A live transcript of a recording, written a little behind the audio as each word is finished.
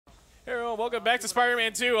Oh, welcome back to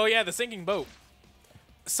Spider-Man 2. Oh yeah, the sinking boat.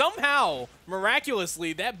 Somehow,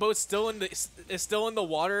 miraculously, that boat's still in the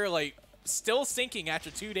water, like still sinking after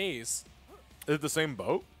 2 days. Is it the same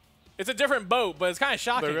boat? It's a different boat, but it's kind of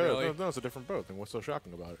shocking, really. No, it's a different boat. Then what's so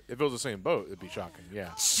shocking about it? If it was the same boat, it'd be shocking.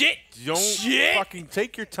 Yeah. Shit. Don't Shit. fucking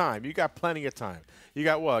take your time. You got plenty of time. You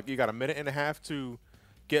got what? You got a minute and a half to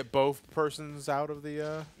get both persons out of the. Need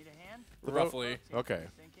a hand? Roughly. Okay.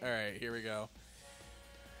 All right, here we go.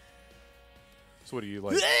 So what do you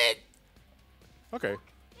like? Okay.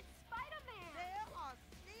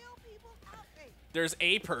 There's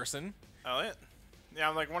a person. Oh, it? Yeah,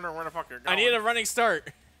 I'm like wondering where the fuck you're going. I need a running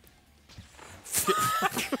start.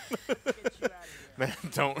 Man,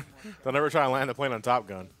 don't ever try to land the plane on Top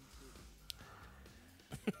Gun.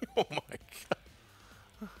 Oh my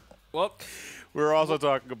god. Well, We were also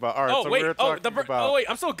talking about. All right. oh so wait, we were talking about. oh wait,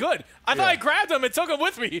 I'm so good. I thought I grabbed him and took him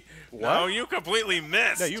with me. What? No, you completely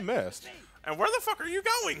missed. Yeah, you missed. And where the fuck are you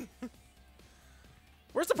going?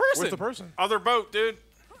 Where's the person? Where's the person? Other boat, dude.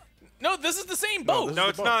 No, this is the same No, boat. this No, is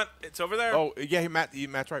it's the boat. not. It's over there. Oh yeah,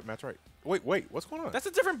 Matt's right. Matt's right. Wait, what's going on? That's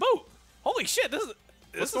a different boat. Holy shit, this is.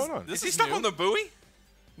 What's going on? This is he stuck new. on the buoy?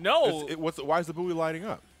 No, Why is the buoy lighting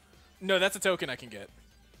up? no, that's a token I can get.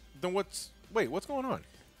 Then what's going on?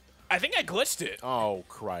 I think I glitched it. Oh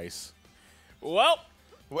Christ! Well,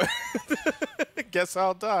 Guess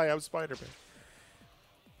I'll die. I'm Spider-Man.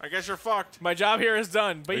 I guess you're fucked. my job here is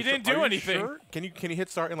done, but Are you sure- didn't do are you anything. sure? Can you hit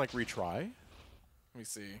start and like retry? Let me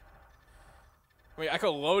see. Wait, I could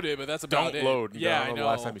load it, but that's about Don't it. load. You Yeah, gotta I know know. the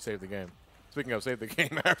last time you saved the game. Speaking of save the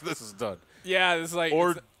game after this is done. Yeah, it's like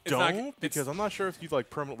Or it's not- don't, because I'm not sure if you like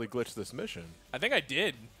permanently glitched this mission. I think I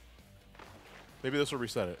did. Maybe this will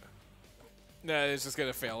reset it. Nah, it's just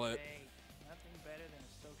gonna fail it. Hey, nothing better than a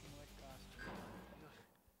soaking wet costume.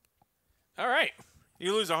 All right.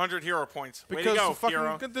 You lose 100 hero points. Way Because to go, the,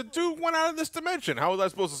 hero. the dude went out of this dimension. How was I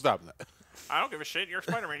supposed to stop that? I don't give a shit. You're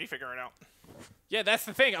Spider-Man. You figure it out. Yeah, that's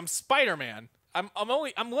the thing. I'm Spider-Man. I'm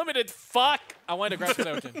limited. Fuck. I wanted to grab the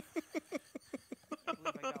token. I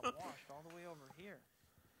believe I got washed all the way over here.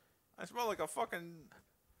 I smell like a fucking.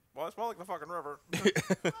 Well, I smell like the fucking river.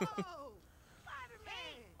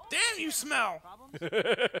 Damn, you smell.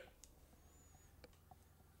 Problems?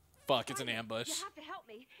 Fuck, it's an ambush. You have to help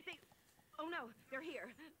me. Oh no, they're here.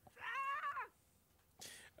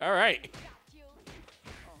 All right.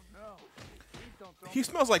 Oh no. Please don't throw He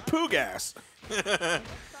smells like poo gas.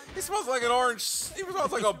 He smells like an orange. He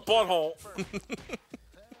smells like a butthole.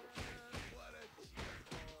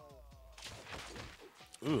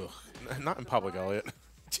 Ugh. Not in public, Elliot.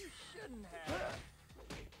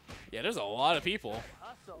 Yeah, there's a lot of people.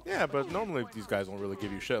 hustle. Yeah, but normally these guys don't really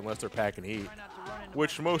give you shit unless they're packing heat, Try not to run into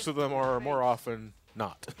which most of them are more often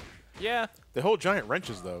not. Yeah. They hold giant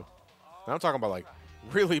wrenches, though. And I'm talking about, like,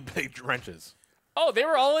 really big wrenches. Oh, they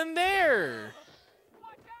were all in there.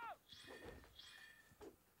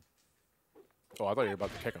 Oh, I thought you were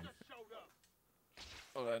about to kick them.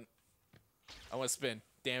 Hold on. I want to spin.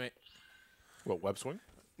 Damn it. What, web swing?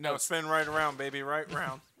 No, Spin right around, baby. Right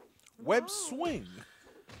round. Web swing.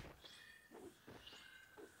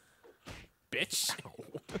 bitch.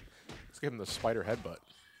 Let's give him the spider headbutt.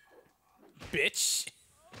 Bitch.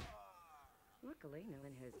 Luckily, no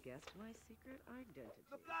one has guessed my secret identity.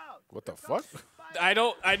 What the fuck?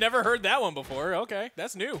 I never heard that one before. Okay,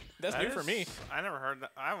 that's new. That's new for me. I never heard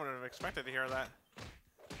that. I would have expected to hear that.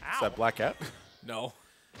 Is Ow. that Black Cat? No.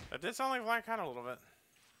 That did sound like Black Cat a little bit.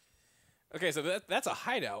 Okay, so that's a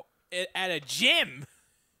hideout at a gym.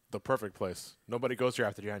 The perfect place. Nobody goes here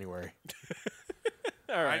after January.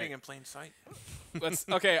 All Hiding right. in plain sight. Let's.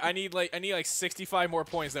 Okay, I need like 65 more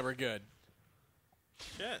points that we're good.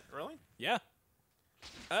 Shit, really? Yeah.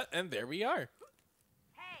 And there we are.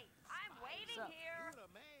 Hey, I'm waiting here.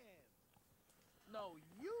 No,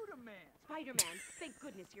 you the man. Spider-Man, thank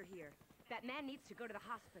goodness you're here. That man needs to go to the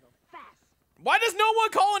hospital. Fast. Why does no one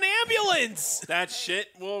call an ambulance? That shit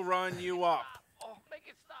will run you up. Oh, make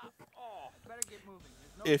it stop. Oh, better get moving.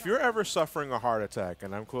 There's no If time you're to ever suffering a heart attack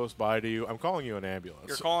and I'm close by to you, I'm calling you an ambulance.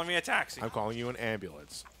 You're calling me a taxi. I'm calling you an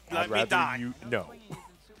ambulance. Let I'd me rather die. you no. swinging isn't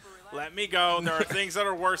super relaxed. Let me go. There are things that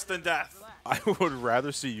are worse than death. I would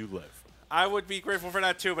rather see you live. I would be grateful for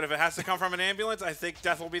that too, but if it has to come from an ambulance, I think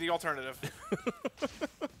death will be the alternative.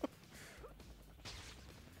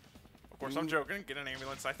 Of course, I'm joking. Get an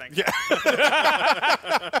ambulance, I think. Yeah.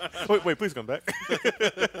 wait, please come back.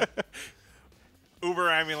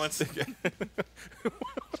 Uber ambulance.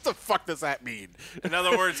 What the fuck does that mean? In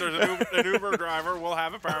other words, there's an Uber driver. We'll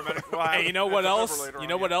have a paramedic. We'll have Hey, you know what a else? defibrillator You on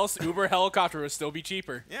know what else? Uber helicopter would still be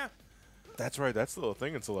cheaper. Yeah. That's right. That's the little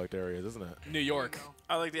thing in select areas, isn't it? New York.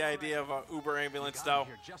 I like the idea of a Uber ambulance though.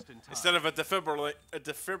 Instead of a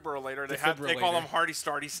defibrillator, they call them Hardy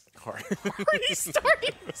Starties. Hardy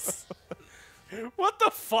Starties. What the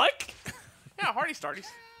fuck? Yeah, Hardy Starties.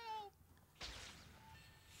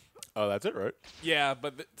 Oh, that's it, right? Yeah,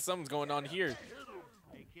 but something's going on here.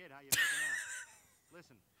 Hey kid, how you making out?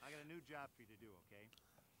 Listen, I got a new job for you to do, okay?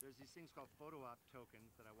 There's these things called photo op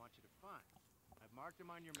tokens that I want you to find. I've marked them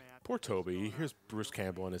on your map. Poor Toby. He hears Bruce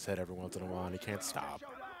Campbell in his head every once in a while, and he can't stop.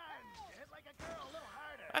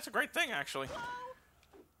 That's a great thing, actually.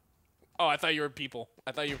 Oh, I thought you were people.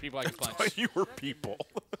 I thought you were people I could punch. But you were people.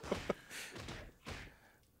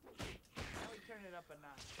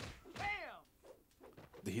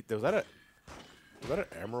 Was that an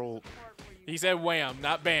emerald? He said wham,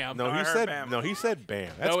 not bam. No, I he heard said bam. no. He said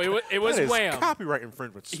bam. No, it was that is wham. Copyright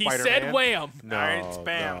infringement. He Spider-Man. said wham. No, Alright, it's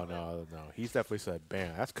bam. no. He's definitely said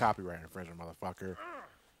bam. That's copyright infringement, motherfucker.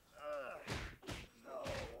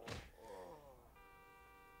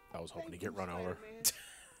 I was hoping to get run over.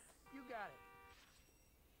 You got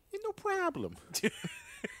it. No problem.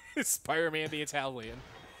 Spider-Man the Italian.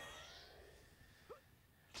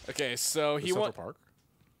 Okay, so he Central won. Park.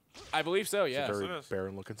 I believe so. Yeah. Very it is.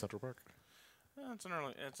 barren-looking Central Park. It's an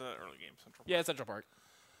early game. Central. Yeah, Central Park.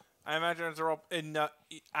 I imagine it's all in.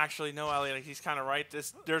 Actually, no, Elliot. He's kind of right.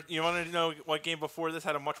 You want to know what game before this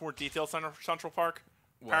had a much more detailed Central Park?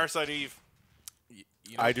 What? Parasite Eve. You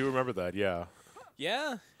know? I do remember that. Yeah,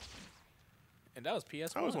 Yeah. And that was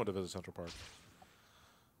PS1. I always wanted to visit Central Park.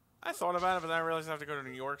 I thought about it, but then I realized I have to go to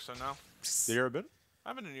New York, so no. Have you ever been?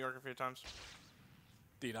 I've been to New York a few times.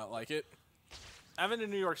 Do you not like it? I've been to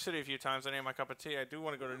New York City a few times. That ain't my cup of tea. I do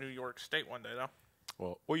want to go to New York State one day, though.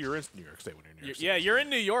 Well, you're in New York State when you're in New York State. Yeah, you're in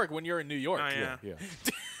New York when you're in New York. Oh, yeah. Yeah.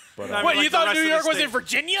 But No, I What, mean, you like the thought rest New of the York was in state.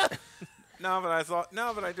 Virginia? No,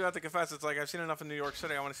 but I do have to confess, it's like I've seen enough of New York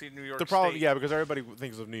City. I want to see New York the problem, State. yeah, because everybody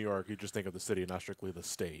thinks of New York, you just think of the city, not strictly the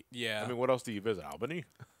state. Yeah. I mean, what else do you visit? Albany?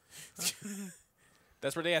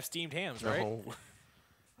 That's where they have steamed hams, right? No.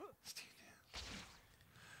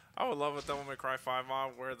 I would love a Devil May Cry 5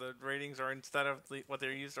 mod where the ratings are instead of what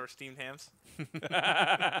they're used are steamed hams.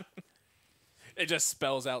 It just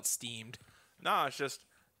spells out steamed. No, it's just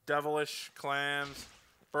devilish clams.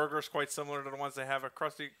 Burgers quite similar to the ones they have at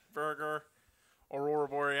Krusty Burger, Aurora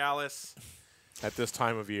Borealis. At this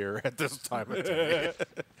time of year, at this time of day.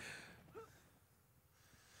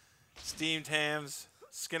 Steamed hams,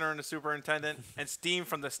 Skinner and the Superintendent, and steam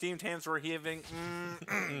from the steamed hams we're having.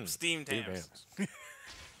 Steamed Steamed hams. hams.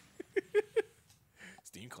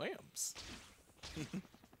 Steamed clams.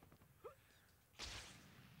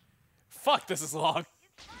 Fuck, this is long.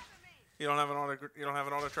 You don't have an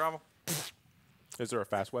auto travel? Is there a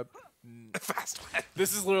fast web? Fast web.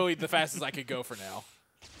 This is literally the fastest I could go for now.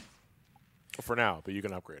 For now, but you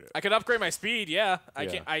can upgrade it. I could upgrade my speed, yeah. I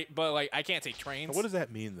Yeah. can't. But like, I can't take trains. What does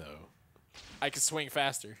that mean, though? I can swing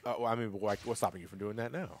faster. Well, I mean, like, what's stopping you from doing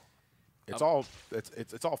that now? It's all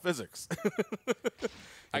it's all physics.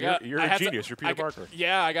 You're I a had to- genius. You're Peter Parker.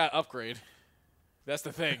 Yeah, I got to upgrade. That's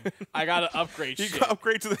the thing. I got to upgrade You shit. can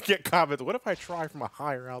upgrade to the get comments. What if I try from a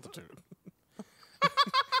higher altitude?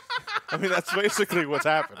 I mean, that's basically what's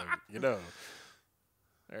happening, you know.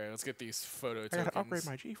 All right, let's get these photo I tokens. gotta upgrade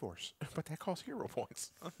my G-force, but that costs hero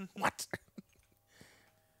points. What?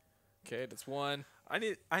 Okay, that's one. I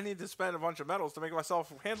need to spend a bunch of medals to make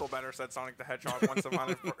myself handle better, said Sonic the Hedgehog once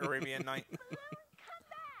upon an Arabian night.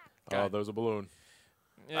 Oh, there's a balloon.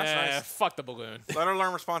 Yeah, nice. fuck the balloon. Let her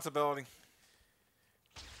learn responsibility.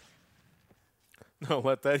 No,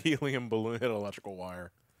 let that helium balloon hit an electrical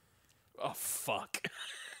wire. Oh, fuck.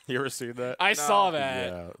 You ever seen that? I saw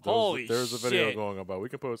that. Yeah. Holy There's a video shit. going about. We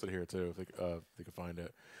can post it here too if they can find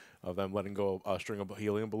it. Of them letting go a string of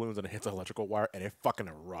helium balloons and it hits an electrical wire and it fucking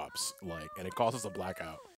erupts and it causes a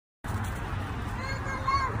blackout.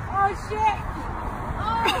 Oh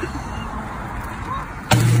shit!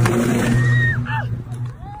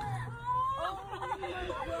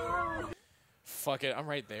 Fuck it, I'm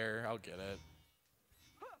right there. I'll get it.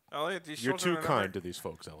 Elliot, these You're children too are kind never- to these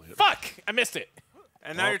folks, Elliot. Fuck! I missed it.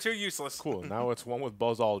 And now Well, you're too useless. Cool. Now it's one with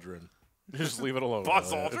Buzz Aldrin. Just leave it alone.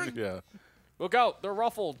 Buzz Elliot. Aldrin? Yeah. Look out, they're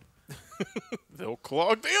ruffled. They'll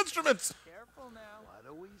clog the instruments. Careful now. What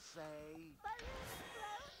do we say?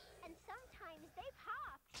 And sometimes they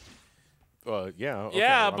pop. Yeah. Okay.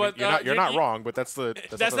 Yeah, I mean, but, you're not wrong. But that's the.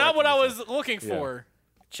 That's the not what I direction was looking Yeah. for,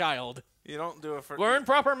 child. You don't do it for Learn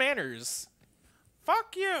proper manners.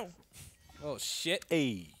 Fuck you. Oh, shit.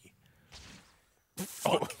 Hey.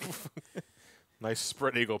 Oh. Nice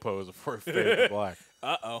spread eagle pose before it faded to black.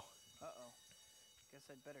 Uh-oh. Guess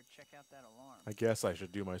I'd better check out that alarm. I guess I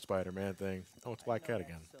should do my Spider-Man thing. Oh, it's Black Cat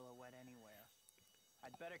again. Silhouette anywhere.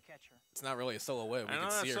 I'd better catch her. It's not really a silhouette. We I know can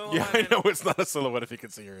that see her. silhouette. Yeah, I know it's not a silhouette if you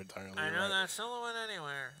can see her entirely. I you're know right. that silhouette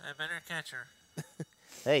anywhere. I better catch her.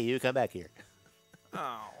 Hey, you come back here.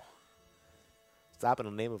 Oh. Stop in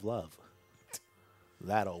the name of love.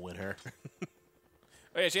 That'll win her.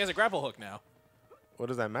 Oh yeah, she has a grapple hook now, What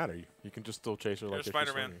does that matter? You can just still chase her like You're if she's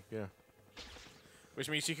Spider-Man. swinging. Yeah, which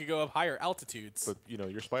means she could go up higher altitudes. but you know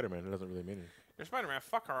you're Spider-Man. It doesn't really mean anything. You're Spider-Man.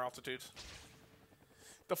 Fuck our altitudes.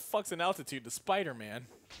 The fuck's an altitude to Spider-Man?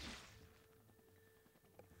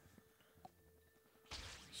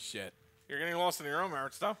 Shit. You're getting lost in your own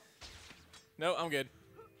merits, though. No, I'm good.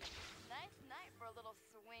 Nice night for a little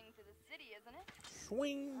swing to the city, isn't it?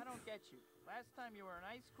 Swing. I don't get you. Last time you were an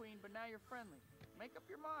ice queen, but now you're friendly. Make up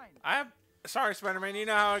your mind. Sorry, Spider-Man. You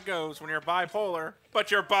know how it goes when you're bipolar, but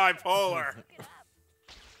you're bipolar. Look it up.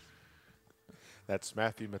 That's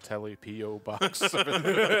Matthew Mattelli, P.O. Box.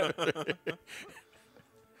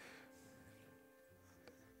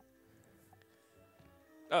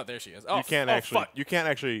 Oh, there she is. Oh, you can't oh, actually. fuck. You can't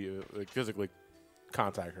actually like, physically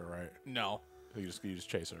contact her, right? No. You just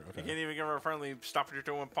chase her. You Okay. can't even give her a friendly stop what you're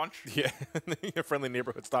doing punch. Yeah, your friendly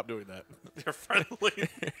neighborhood. Stop doing that. You're friendly.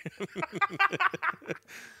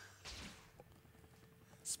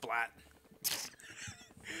 Splat.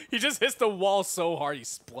 He just hits the wall so hard he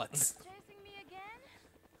splits. Chasing me again?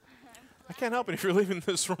 I can't help it if you're leaving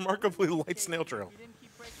this remarkably light snail trail. You didn't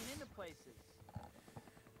keep breaking into places.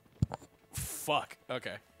 Fuck.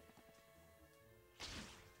 Okay.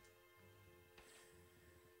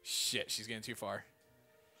 Shit, she's getting too far.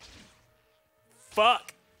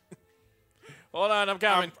 Fuck. Hold on, I'm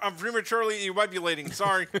coming. I'm prematurely ewebulating.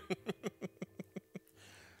 Sorry.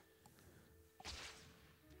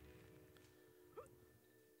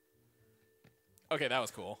 Okay, that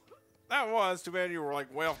was cool. That was too bad. You were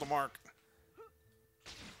like way off the mark.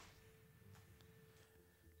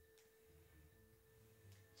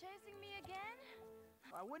 Chasing me again?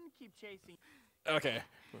 I wouldn't keep chasing. Okay.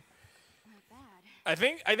 Not bad. I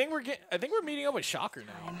think we're meeting up with Shocker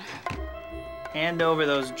now. Hand over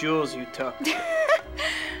those jewels you took.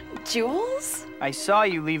 Jewels? I saw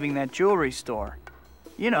you leaving that jewelry store.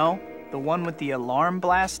 You know, the one with the alarm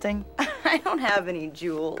blasting. I don't have any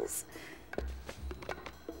jewels.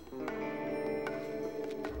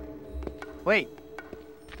 Wait,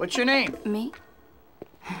 what's your name? Me?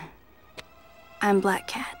 I'm Black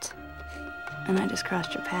Cat. And I just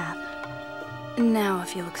crossed your path. Now,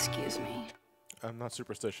 if you'll excuse me. I'm not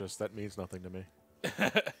superstitious. That means nothing to me.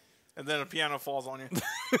 And then a piano falls on you.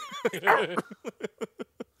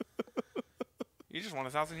 You just won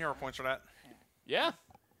 1,000 hero points for that. Yeah.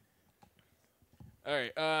 All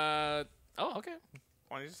right. Oh, okay.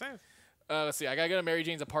 Why did you say it? Let's see. I gotta go to Mary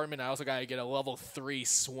Jane's apartment. I also gotta get a level 3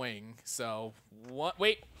 swing. So what?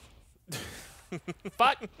 Wait.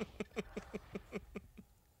 Fuck.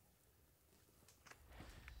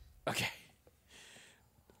 Okay.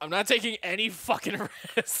 I'm not taking any fucking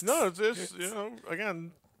risks. No, it's just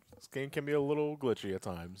again, this game can be a little glitchy at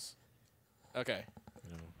times. Okay.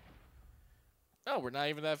 You know, Oh, we're not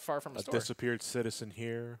even that far from the a store. disappeared citizen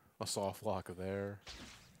here, a soft lock there.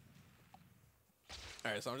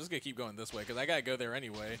 All right, so I'm just gonna keep going this way because I gotta go there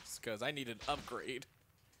anyway because I need an upgrade.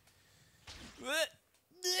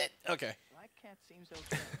 Okay. Black Cat seems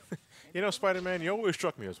okay. You know, Spider-Man, you always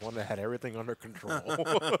struck me as one that had everything under control.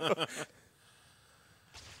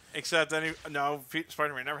 Except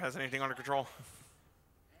Spider-Man never has anything under control.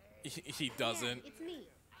 He doesn't. It's me.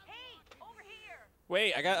 Hey, over here.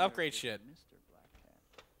 Wait, I gotta upgrade shit. Mr. Black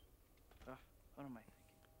Cat. What am I thinking?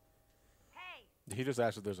 Hey. He just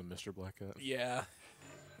asked if there's a Mr. Black Cat. Yeah.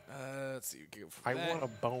 Let's see. Go for I that. want to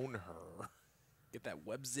bone her. Get that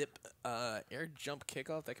web zip air jump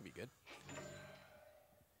kickoff. That could be good.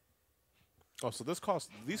 Oh, so these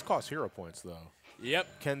cost hero points though.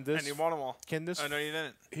 Yep. Can this? And you won them all. Can this? I know you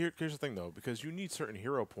didn't. Here's the thing though, because you need certain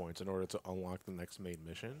hero points in order to unlock the next main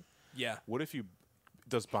mission. Yeah. What if you?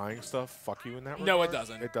 Does buying stuff fuck you in that? No, it regard?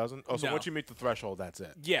 doesn't. It doesn't. Oh, so No. once you meet the threshold, that's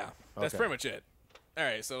it. Yeah. That's Okay. pretty much it. All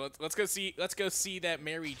right. So let's go see. Let's go see that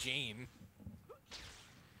Mary Jane.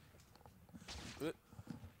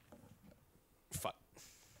 Fuck.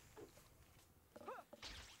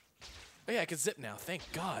 Oh yeah, I can zip now. Thank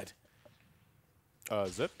God.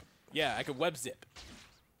 Zip. Yeah, I could web zip.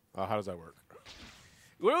 How does that work?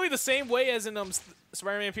 Literally the same way as in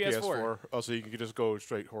Spider-Man PS4. PS4. Oh, so you can just go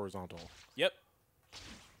straight horizontal. Yep.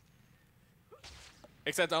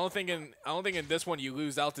 Except I don't think in this one you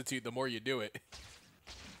lose altitude the more you do it.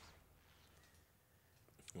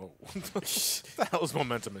 Whoa. What the hell is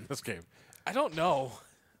momentum in this game? I don't know.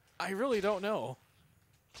 I really don't know.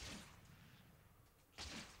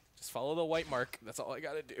 Just follow the white mark. That's all I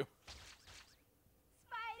gotta do.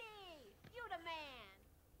 Spidey, you the man.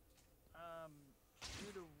 You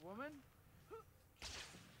the woman?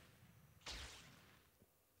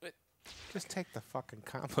 Just take the fucking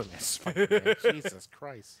compliment, Spider-Man. Jesus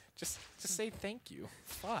Christ. Just say thank you.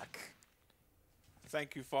 Fuck.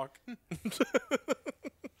 Thank you, fuck.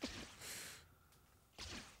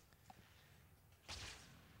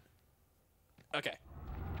 Okay.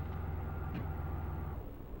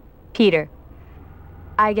 Peter,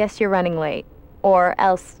 I guess you're running late. Or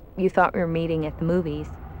else you thought we were meeting at the movies.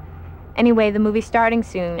 Anyway, the movie's starting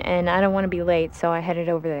soon, and I don't want to be late, so I headed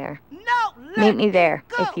over there. No! Meet me there,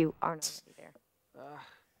 if you aren't already there.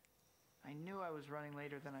 I knew I was running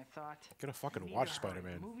later than I thought. Gonna fucking I need watch to hurry.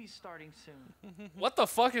 Spider-Man. The movie's starting soon. What the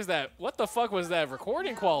fuck is that? What the fuck was that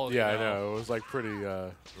recording quality? Yeah, I though? know. It was like pretty,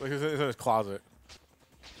 like it was in his closet.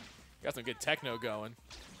 Got some good techno going.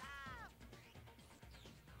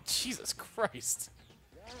 Jesus Christ.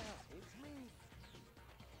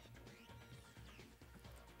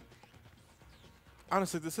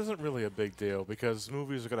 Honestly, this isn't really a big deal because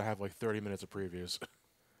movies are gonna have like 30 minutes of previews.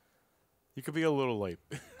 You could be a little late.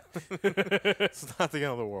 It's not the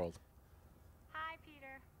end of the world. Hi, Peter.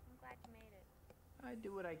 I'm glad you made it. I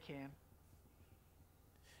do what I can.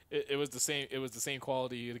 It was the same. It was the same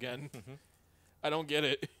quality again. I don't get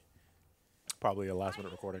it. Probably a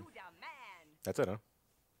last-minute recording. You the man. That's it, huh?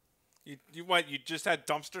 You what? You just had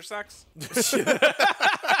dumpster sex?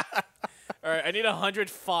 All right, I need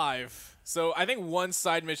 105. So I think one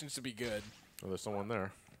side mission should be good. Oh, there's someone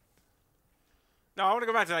there. No, I want to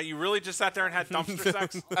go back to that. You really just sat there and had dumpster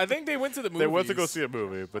sex? I think they went to the movies. They went to go see a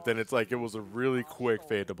movie, but then it's like it was a really quick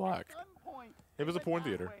fade to black. It was a porn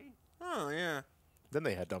theater. Oh, yeah. Then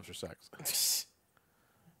they had dumpster sex.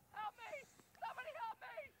 Help me! Somebody help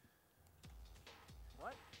me!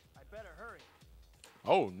 What? I better hurry.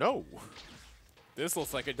 Oh no! This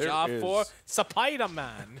looks like a There job is- for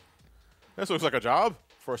Spider-Man. This looks like a job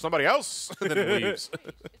for somebody else. And then leaves.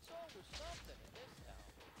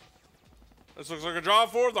 This looks like a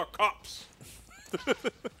job for the cops.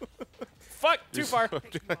 Fuck, too far.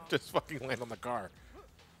 Just fucking land on the car.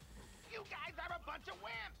 You guys are a bunch of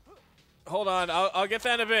wimps. Hold on, I'll get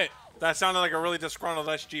that in a bit. That sounded like a really disgruntled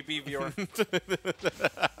SGB viewer.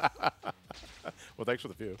 Well, thanks for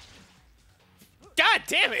the view. God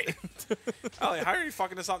damn it! Elliot, how are you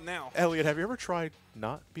fucking this up now? Elliot, have you ever tried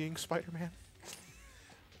not being Spider-Man?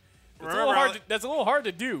 That's a little hard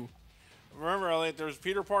to do. Remember, Elliot, there was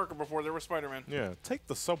Peter Parker before there was Spider-Man. Yeah, take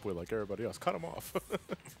the subway like everybody else. Cut him off.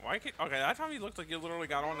 Why can't, okay, that time you looked like you literally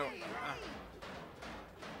got onto it.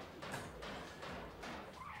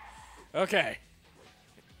 Okay.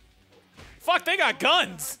 Fuck, they got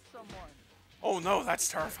guns. Oh no, that's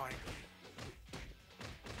terrifying.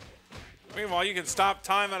 Meanwhile, you can stop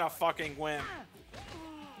time at a fucking whim.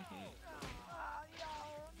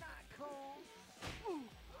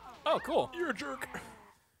 Oh, cool. You're a jerk.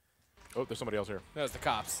 Oh, there's somebody else here. That was the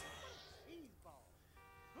cops.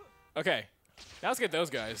 Okay. Now let's get those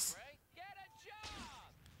guys.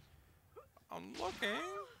 I'm looking.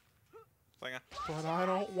 Like But I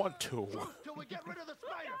don't want to. Till we get rid of the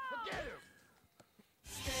spider. Forget him.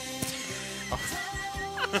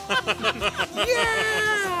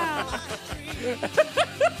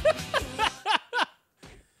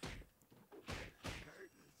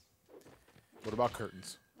 What about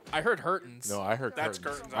curtains? I heard Hurtons. No, I heard That's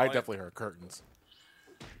curtains. curtains, I Elliot. definitely heard curtains.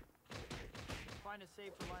 Find a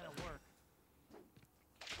safer line of work.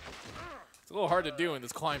 It's a little hard to do in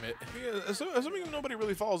this climate. Yeah, assuming nobody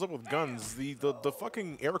really follows up with guns, the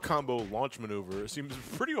fucking air combo launch maneuver seems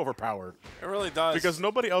pretty overpowered. it really does. Because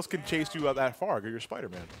nobody else can chase you out that far because you're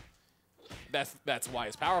Spider-Man. That's why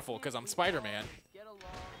it's powerful, because I'm Spider-Man. Get along.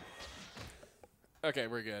 Okay,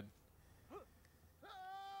 we're good.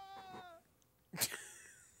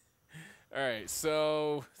 All right,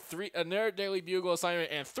 so another Daily Bugle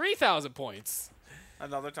assignment and 3,000 points.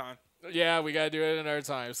 another time. Yeah, we gotta do it another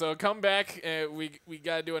time. So come back, and we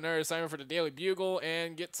gotta do another assignment for the Daily Bugle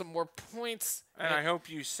and get some more points. And I hope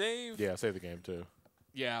you save. Yeah, save the game too.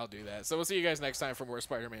 Yeah, I'll do that. So we'll see you guys next time for more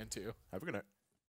Spider-Man 2. Have a good night.